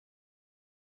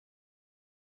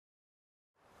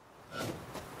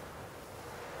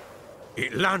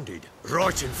It landed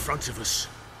right in front of us.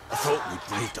 I thought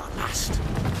we'd breathed our last.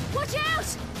 Watch out!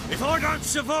 If I don't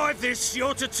survive this,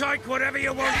 you're to take whatever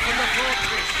you want from the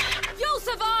fortress. You'll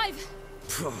survive!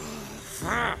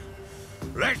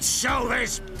 Let's show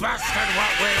this bastard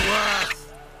what we're worth!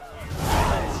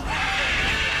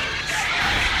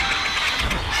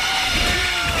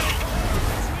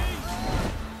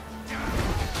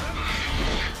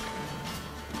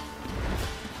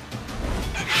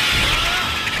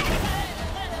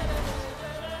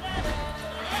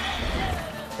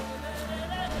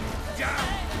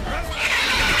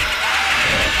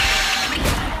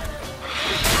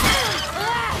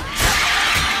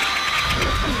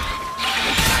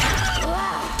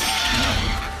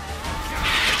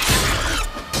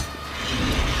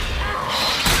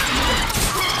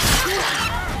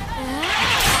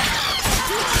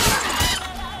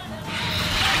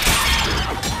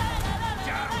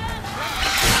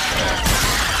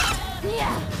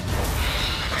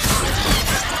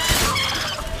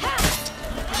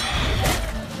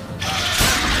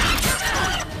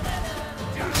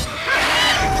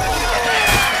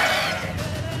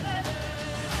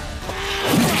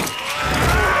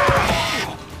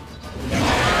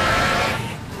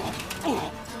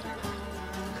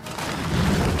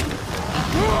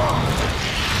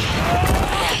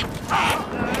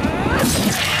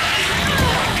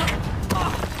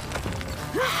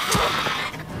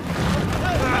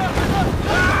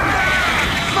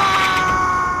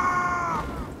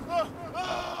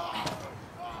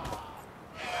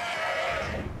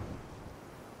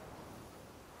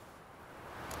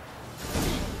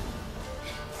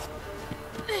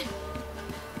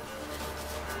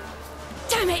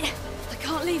 Damn it! I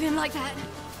can't leave him like that.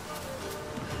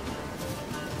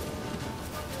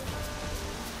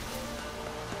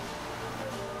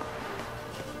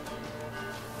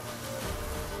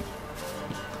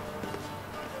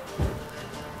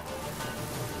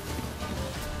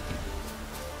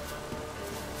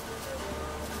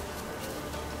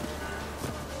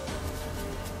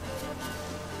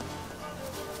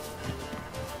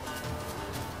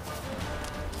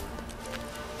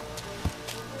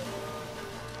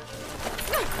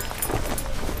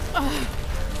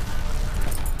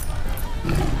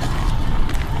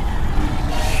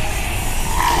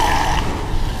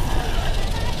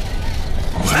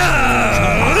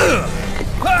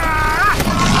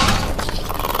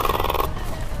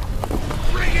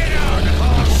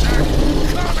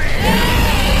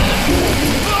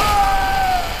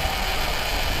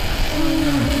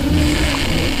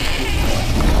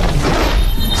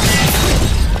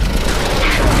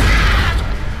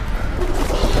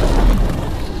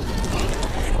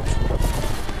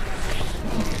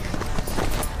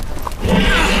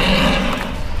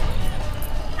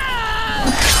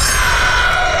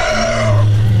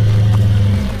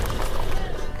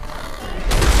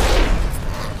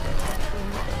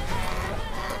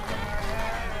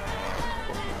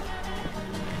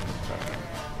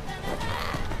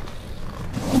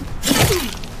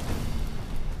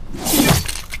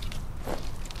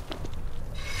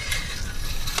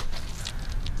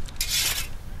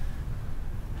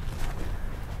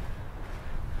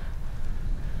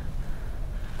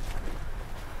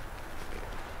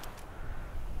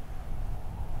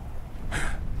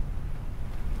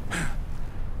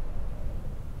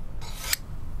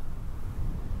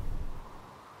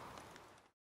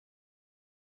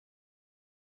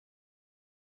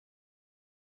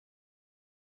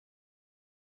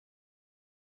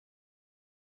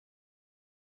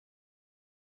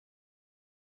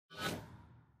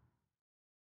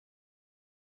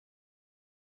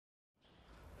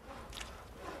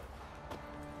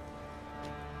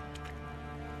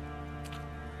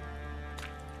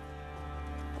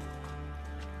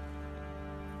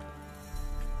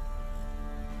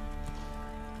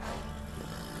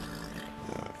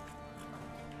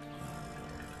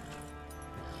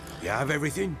 You have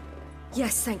everything?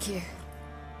 Yes, thank you.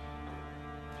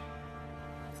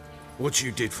 What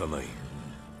you did for me,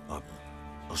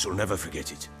 I shall never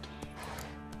forget it.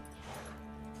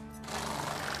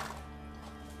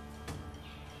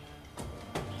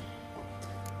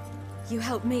 You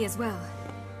helped me as well.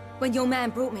 When your man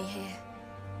brought me here.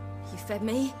 You fed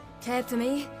me, cared for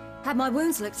me, had my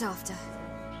wounds looked after.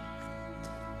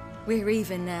 We're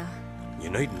even now. You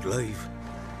needn't leave.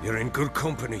 You're in good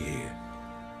company here.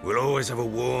 We'll always have a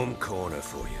warm corner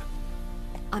for you.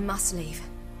 I must leave.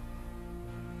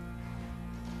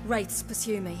 Wraiths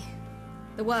pursue me.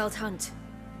 The Wild Hunt.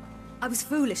 I was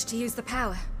foolish to use the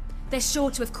power. They're sure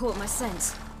to have caught my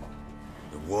scent.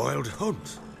 The Wild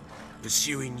Hunt?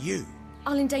 Pursuing you?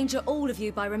 I'll endanger all of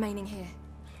you by remaining here.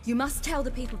 You must tell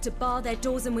the people to bar their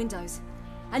doors and windows.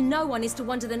 And no one is to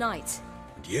wander the night.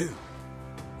 And you?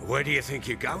 Where do you think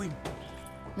you're going?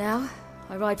 Now,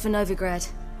 I ride for Novigrad.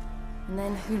 And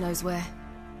then, who knows where.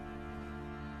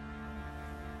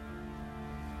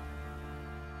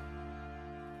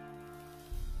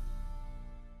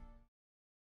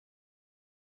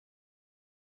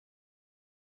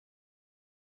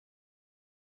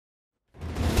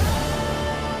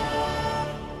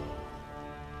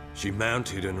 She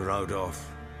mounted and rode off.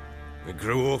 It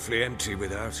grew awfully empty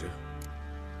without her.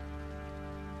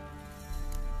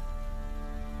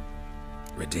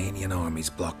 Redanian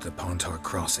armies blocked the Pontar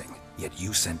crossing, yet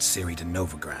you sent Ciri to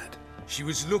Novigrad. She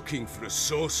was looking for a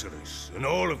sorceress, and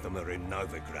all of them are in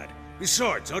Novigrad.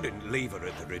 Besides, I didn't leave her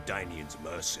at the Redanians'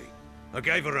 mercy. I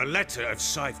gave her a letter of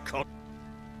safe con—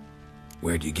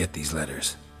 Where'd you get these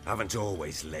letters? Haven't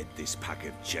always led this pack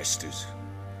of jesters.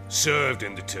 Served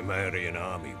in the Temerian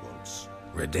army once.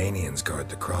 Redanians guard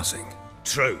the crossing.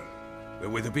 True,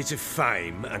 but with a bit of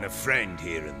fame and a friend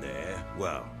here and there,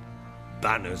 well,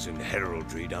 banners and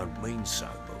heraldry don't mean so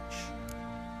much.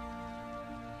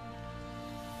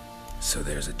 So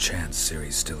there's a chance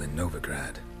Ciri's still in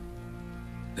Novigrad.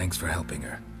 Thanks for helping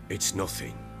her. It's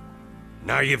nothing.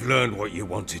 Now you've learned what you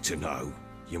wanted to know,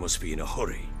 you must be in a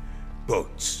hurry.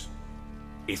 But,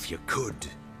 if you could...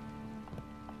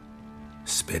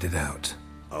 Spit it out.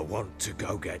 I want to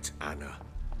go get Anna.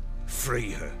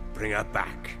 Free her, bring her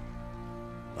back.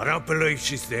 I don't believe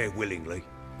she's there willingly.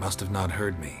 Must have not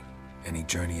heard me. Any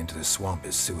journey into the swamp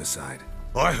is suicide.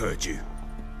 I heard you,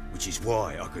 which is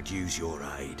why I could use your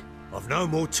aid. I've no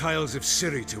more tales of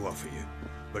Ciri to offer you,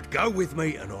 but go with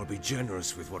me and I'll be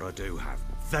generous with what I do have.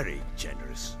 Very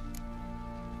generous.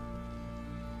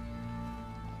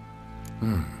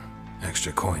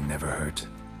 Extra coin never hurt.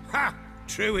 Ha!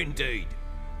 True indeed.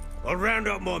 I'll round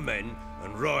up my men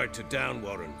and ride to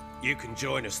Downwarren. You can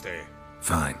join us there.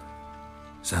 Fine.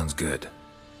 Sounds good.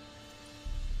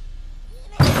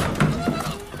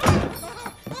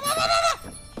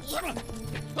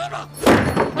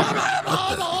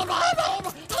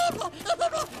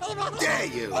 Dare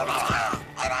you!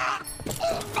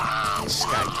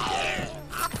 Escape.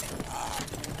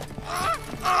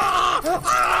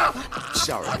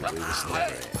 Sorry, we was never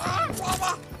here.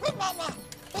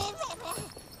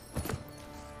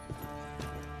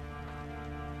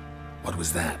 What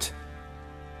was that?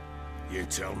 You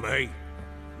tell me.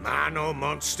 Man or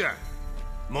monster?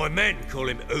 My men call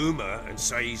him Uma and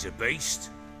say he's a beast,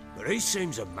 but he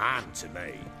seems a man to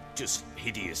me. Just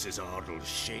hideous as Ardle's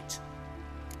shit.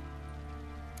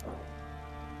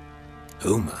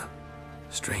 Uma?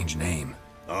 Strange name.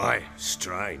 Aye,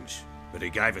 strange. But he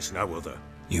gave us no other.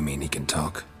 You mean he can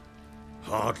talk?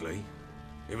 Hardly.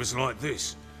 It was like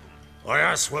this. I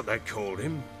asked what they called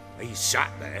him. He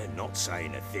sat there, not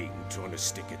saying a thing, trying to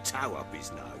stick a toe up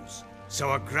his nose. So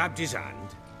I grabbed his hand,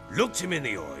 looked him in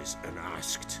the eyes, and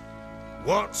asked,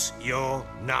 "What's your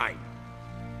name?"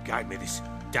 Gave me this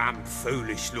damn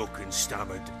foolish look and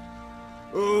stammered,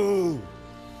 "Oh,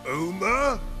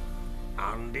 Uma?"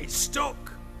 And it stuck.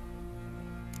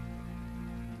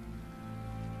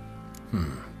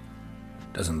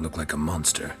 Doesn't look like a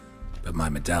monster, but my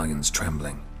medallion's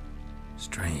trembling.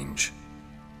 Strange.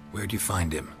 Where'd you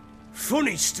find him?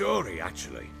 Funny story,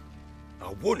 actually.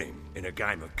 I won him in a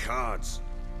game of cards.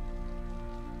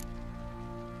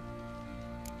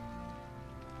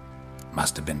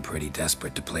 Must have been pretty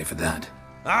desperate to play for that.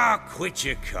 Ah, quit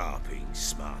your carping,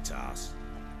 smartass.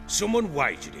 Someone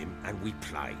wagered him and we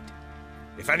played.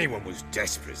 If anyone was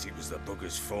desperate, it was the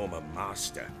bugger's former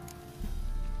master.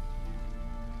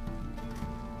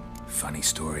 Funny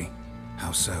story.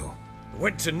 How so? I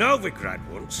went to Novigrad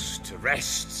once to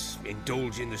rest,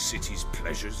 indulge in the city's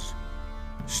pleasures.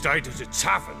 Stayed at a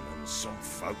tavern and some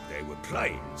folk there were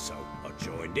playing, so I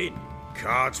joined in.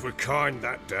 Cards were kind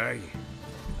that day.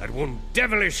 Had one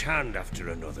devilish hand after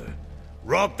another.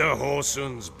 Robbed the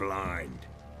whoresun's blind.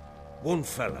 One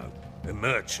fellow, a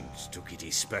merchant, took it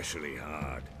especially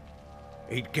hard.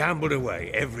 He'd gambled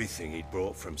away everything he'd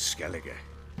brought from Skellige.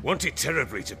 Wanted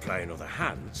terribly to play another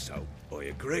hand, so I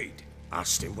agreed.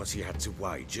 Asked him what he had to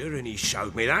wager, and he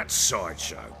showed me that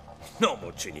sideshow. Not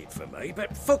much in it for me,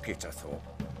 but fuck it, I thought.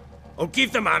 I'll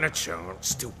give the man a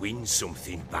chance to win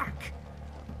something back.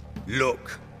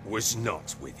 Luck was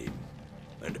not with him,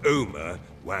 and Uma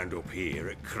wound up here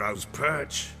at Crow's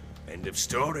Perch. End of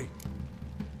story.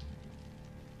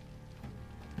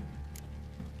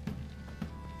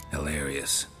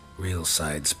 Hilarious. Real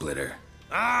side splitter.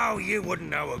 Oh, you wouldn't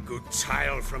know a good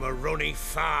tale from a runny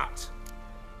fart.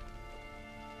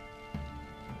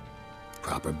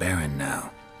 Proper baron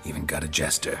now. Even got a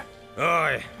jester.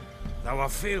 Aye, though I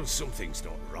feel something's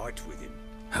not right with him.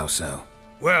 How so?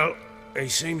 Well, he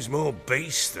seems more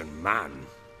beast than man,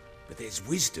 but there's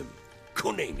wisdom,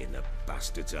 cunning in the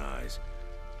bastard's eyes.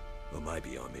 Or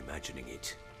maybe I'm imagining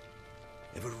it.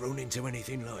 Ever run into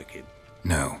anything like him?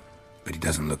 No, but he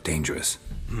doesn't look dangerous.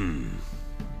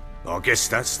 I guess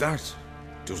that's that.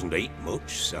 Doesn't eat much,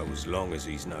 so as long as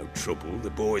he's no trouble, the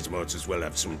boys might as well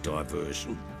have some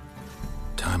diversion.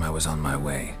 Time I was on my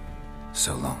way.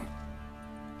 So long.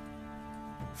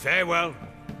 Farewell.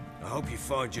 I hope you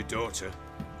find your daughter.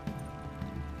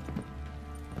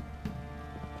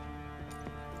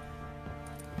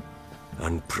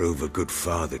 And prove a good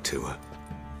father to her.